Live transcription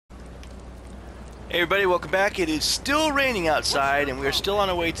Hey everybody, welcome back. It is still raining outside and we are still on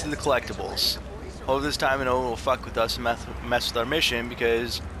our way to the collectibles. Hope this time no one will fuck with us and mess with our mission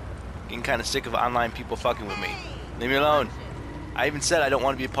because I'm getting kind of sick of online people fucking with me. Leave me alone. I even said I don't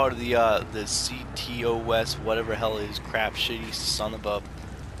want to be a part of the CTOS, whatever hell it is, crap, shitty, son of a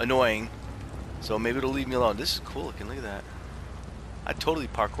annoying. So maybe it'll leave me alone. This is cool looking, look at that. I totally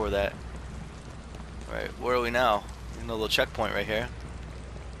parkour that. Alright, where are we now? A little checkpoint right here.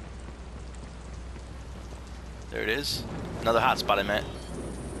 There it is. Another hot spot I meant.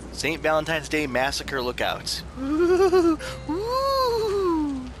 St. Valentine's Day Massacre Lookouts. Ooh,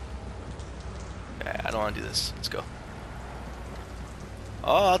 ooh. Okay, I don't want to do this. Let's go.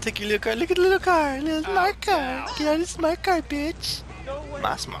 Oh, I'll take your little car. Look at the little car. Little smart car. Get out of the smart car, bitch.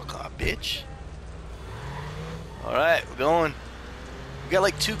 My smart car, bitch. Alright, we're going. We got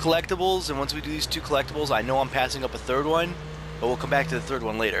like 2 collectibles, and once we do these 2 collectibles, I know I'm passing up a 3rd one, but we'll come back to the 3rd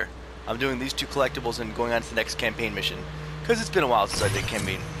one later. I'm doing these 2 collectibles and going on to the next campaign mission. Because it's been a while since I did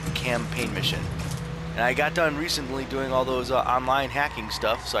campaign mission. And I got done recently doing all those online hacking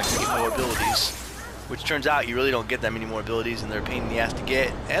stuff so I can get more abilities. Which turns out you really don't get that many more abilities, and they're a pain in the ass to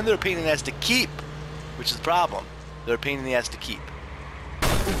get. And they're a pain in the ass to keep. Which is the problem. They're a pain in the ass to keep.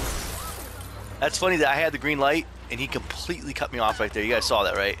 That's funny that I had the green light and he completely cut me off right there. You guys saw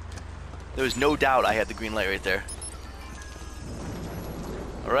that, right? There was no doubt I had the green light right there.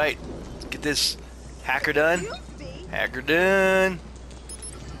 Alright. Get this hacker done. Hacker done.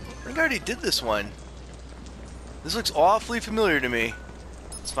 I think I already did this one. This looks awfully familiar to me.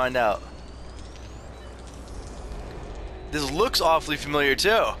 Let's find out. This looks awfully familiar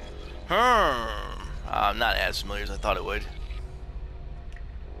too. Not as familiar as I thought it would.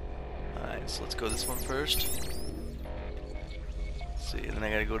 Alright, so let's go this one first. Let's see, and then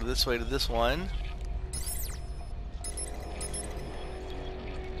I gotta go to this way to this one.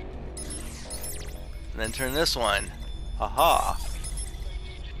 And then turn this one. Haha.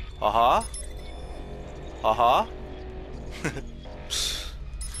 Haha. Haha.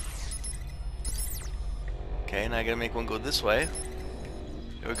 Okay, now I gotta make one go this way.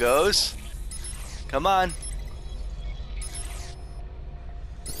 Here it goes. Come on.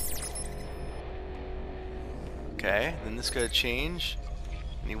 Okay, then this gotta change.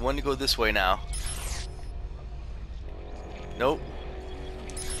 I need one to go this way now. Nope.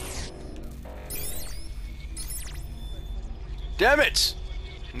 Damn it!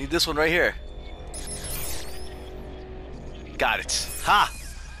 I need this one right here. Got it. Ha!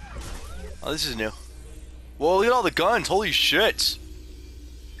 Oh, this is new. Whoa, look at all the guns. Holy shit.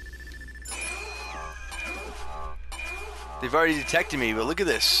 They've already detected me, but look at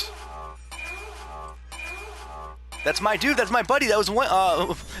this. That's my dude. That's my buddy. That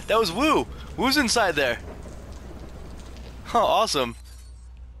was Woo. Woo's inside there. Oh, awesome.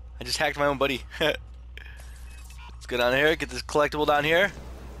 I just hacked my own buddy. Let's go down here, get this collectible down here.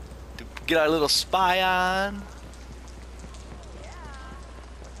 Get our little spy on.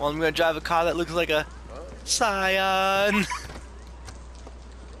 Well, I'm gonna drive a car that looks like a Scion.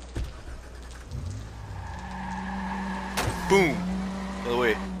 Boom. Out of the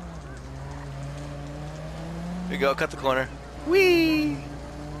way. There you go, cut the corner. Whee!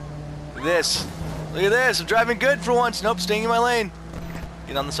 Look at this. Look at this. I'm driving good for once. Nope, staying in my lane.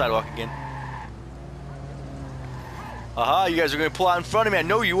 Get on the sidewalk again. Aha, you guys are going to pull out in front of me. I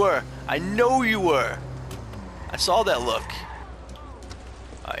know you were. I know you were. I saw that look.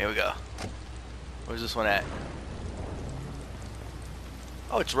 Alright, here we go. Where's this one at?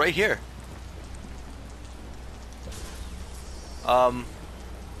 Oh, it's right here.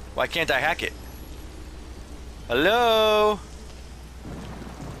 Why can't I hack it? Hello?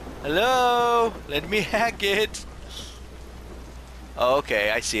 Hello? Let me hack it. Oh,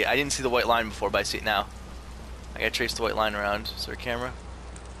 okay, I see it. I didn't see the white line before, but I see it now. I gotta trace the white line around. Is there a camera?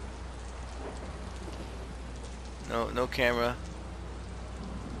 No, no camera.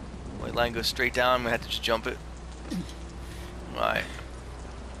 White line goes straight down. I'm gonna have to just jump it. Alright.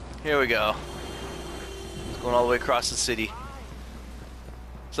 Here we go. It's going all the way across the city.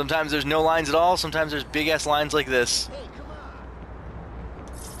 Sometimes there's no lines at all. Sometimes there's big ass lines like this.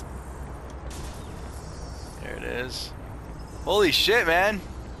 There it is. Holy shit, man.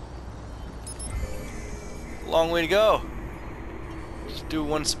 Long way to go. Just do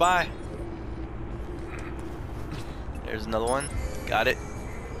one spy. There's another one. Got it.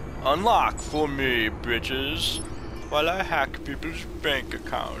 Unlock for me, bitches, while I hack people's bank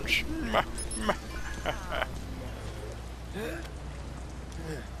accounts.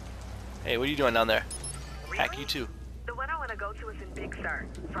 Hey, what are you doing down there? Really? Hack you too. The one I want to go to is in Big Sur.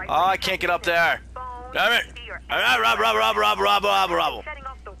 Oh, I can't get up there. Damn it! Rob. Setting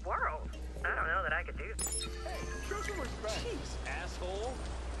off the world. I don't know that I could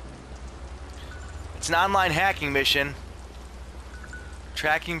It's an online hacking mission.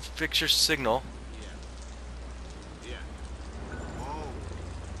 Tracking fixture signal.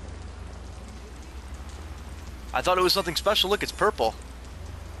 I thought it was something special. Look, it's purple.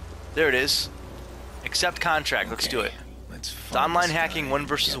 There it is. Accept contract. Let's do it. It's online hacking 1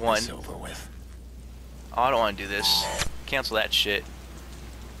 versus 1. Oh, I don't want to do this. Cancel that shit.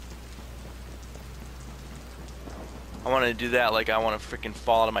 I want to do that like I want to freaking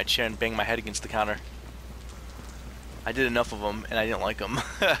fall out of my chair and bang my head against the counter. I did enough of them and I didn't like them.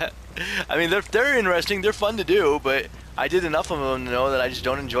 I mean, they're interesting. They're fun to do, but I did enough of them to know that I just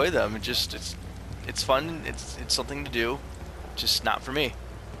don't enjoy them. It's fun. It's something to do. Just not for me.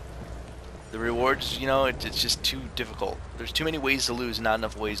 The rewards, you know, it's just too difficult. There's too many ways to lose, not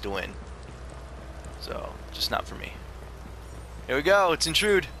enough ways to win. So, just not for me. Here we go. It's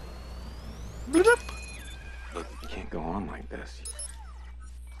Intrude. Look, you can't go on like this.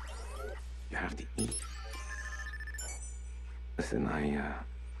 You have to eat. Listen, I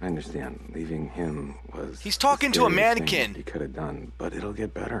understand leaving him was... He's talking to a mannequin. You could have done, but it'll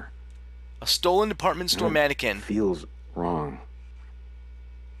get better. A stolen department store mannequin. It feels wrong.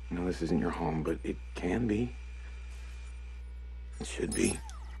 I know this isn't your home, but it can be. It should be.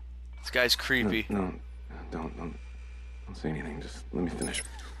 This guy's creepy. No, don't say anything. Just let me finish.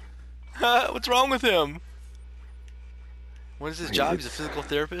 What's wrong with him? What is his job? He's a physical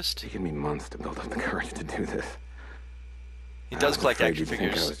therapist? It's taken me months to build up the courage to do this. He does collect action I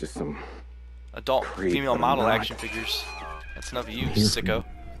figures. was just some Adult creep, female but I'm model not. action figures. That's enough of you, sicko.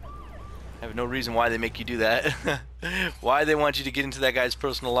 I have no reason why they make you do that. Why they want you to get into that guy's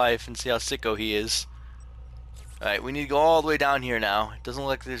personal life and see how sicko he is. Alright, we need to go all the way down here now. It doesn't look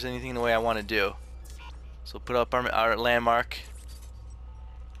like there's anything the way I want to do. So put up our landmark.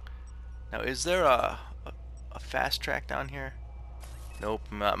 Now, is there a fast track down here? Nope,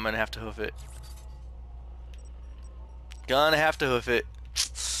 I'm gonna have to hoof it. Gonna have to hoof it.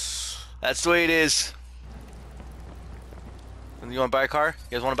 That's the way it is. You want to buy a car?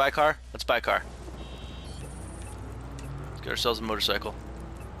 You guys want to buy a car? Let's buy a car. Let's get ourselves a motorcycle.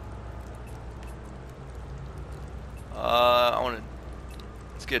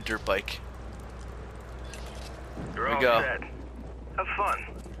 Let's get a dirt bike. You're There all we go. set. Have fun.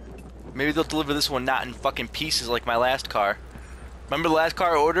 Maybe they'll deliver this one not in fucking pieces like my last car. Remember the last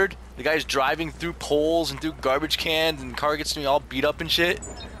car I ordered? The guy's driving through poles and through garbage cans and the car gets me all beat up and shit.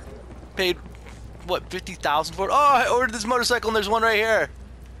 Paid, what, $50,000 for it? Oh, I ordered this motorcycle and there's one right here.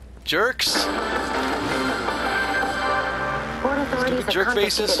 Jerks. Port authorities have jerk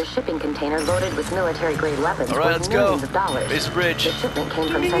confiscated faces. a shipping container loaded with military-grade weapons All right, worth let's go. millions of dollars. Base bridge. The shipment came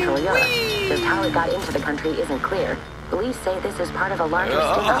from Central Europe. Just how it got into the country isn't clear. Police say this is part of a larger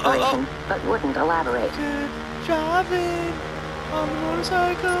sting operation, but wouldn't elaborate. Driving on the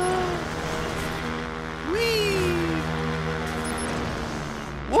motorcycle. Whee!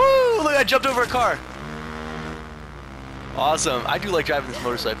 Woo! Look, I jumped over a car. Awesome. I do like driving this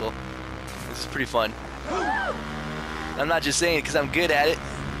motorcycle. This is pretty fun. I'm not just saying it because I'm good at it.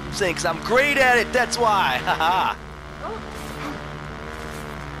 I'm saying because I'm great at it. That's why. Haha.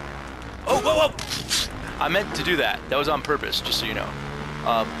 Oh, whoa, whoa. I meant to do that. That was on purpose, just so you know.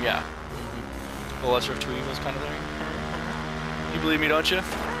 Yeah. The lesser of two evils kind of thing. You believe me, don't you?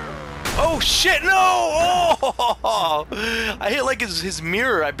 Oh, shit, no! Oh! I hit like his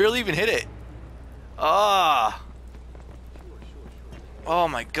mirror. I barely even hit it. Ah. Oh,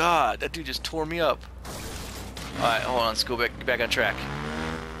 my God. That dude just tore me up. Alright, hold on. Let's go get back on track.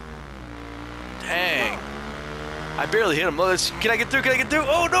 Dang. I barely hit him. Can I get through? Can I get through?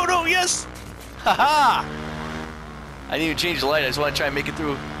 Oh, no, no, yes! Haha! I didn't even change the light. I just want to try and make it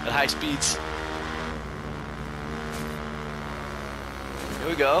through at high speeds. Here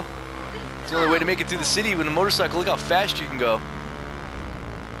we go. It's the only way to make it through the city with a motorcycle. Look how fast you can go.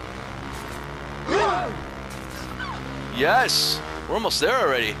 Yes! We're almost there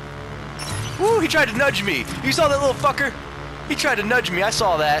already. Woo, he tried to nudge me. You saw that little fucker? He tried to nudge me. I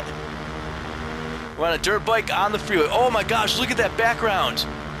saw that. We're on a dirt bike on the freeway. Oh my gosh, look at that background.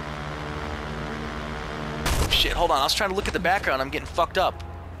 Oh shit, hold on. I was trying to look at the background. I'm getting fucked up.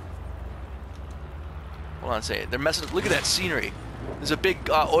 Hold on a second. They're messing up. Look at that scenery. There's a big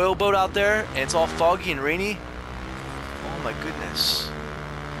oil boat out there, and it's all foggy and rainy. Oh my goodness.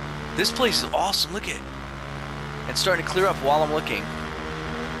 This place is awesome. Look at it. It's starting to clear up while I'm looking.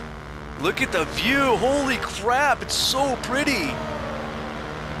 Look at the view. Holy crap. It's so pretty.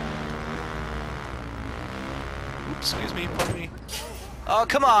 Oops, excuse me. Pardon me. Oh,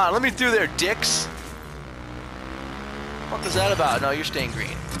 come on. Let me through there, dicks. What is that about? No, you're staying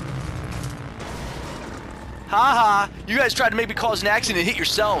green. Ha ha! You guys tried to make me cause an accident and hit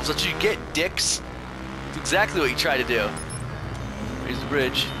yourselves. That's what you get, dicks. That's exactly what you tried to do. Here's the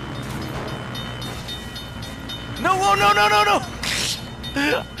bridge. No, oh, no, no, no, no!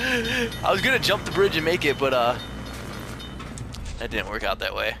 I was gonna jump the bridge and make it, but that didn't work out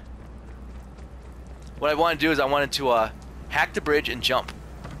that way. What I wanted to do is I wanted to hack the bridge and jump,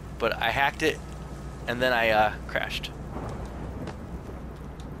 but I hacked it and then I crashed.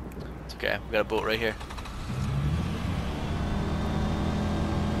 It's okay, we got a boat right here.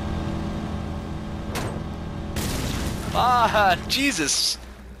 Ah, Jesus!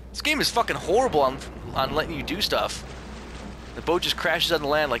 This game is fucking horrible on letting you do stuff. The boat just crashes on the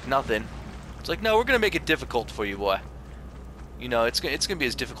land like nothing. It's like, no, we're gonna make it difficult for you, boy. You know, it's gonna be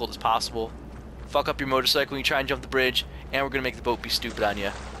as difficult as possible. Fuck up your motorcycle when you try and jump the bridge, and we're gonna make the boat be stupid on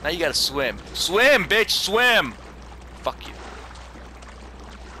you. Now you gotta swim. Swim, bitch, swim! Fuck you.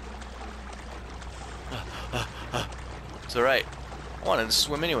 It's alright. I wanted to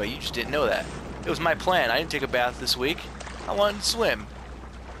swim anyway, you just didn't know that. It was my plan. I didn't take a bath this week. I wanted to swim.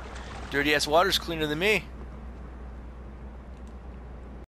 Dirty ass water's cleaner than me.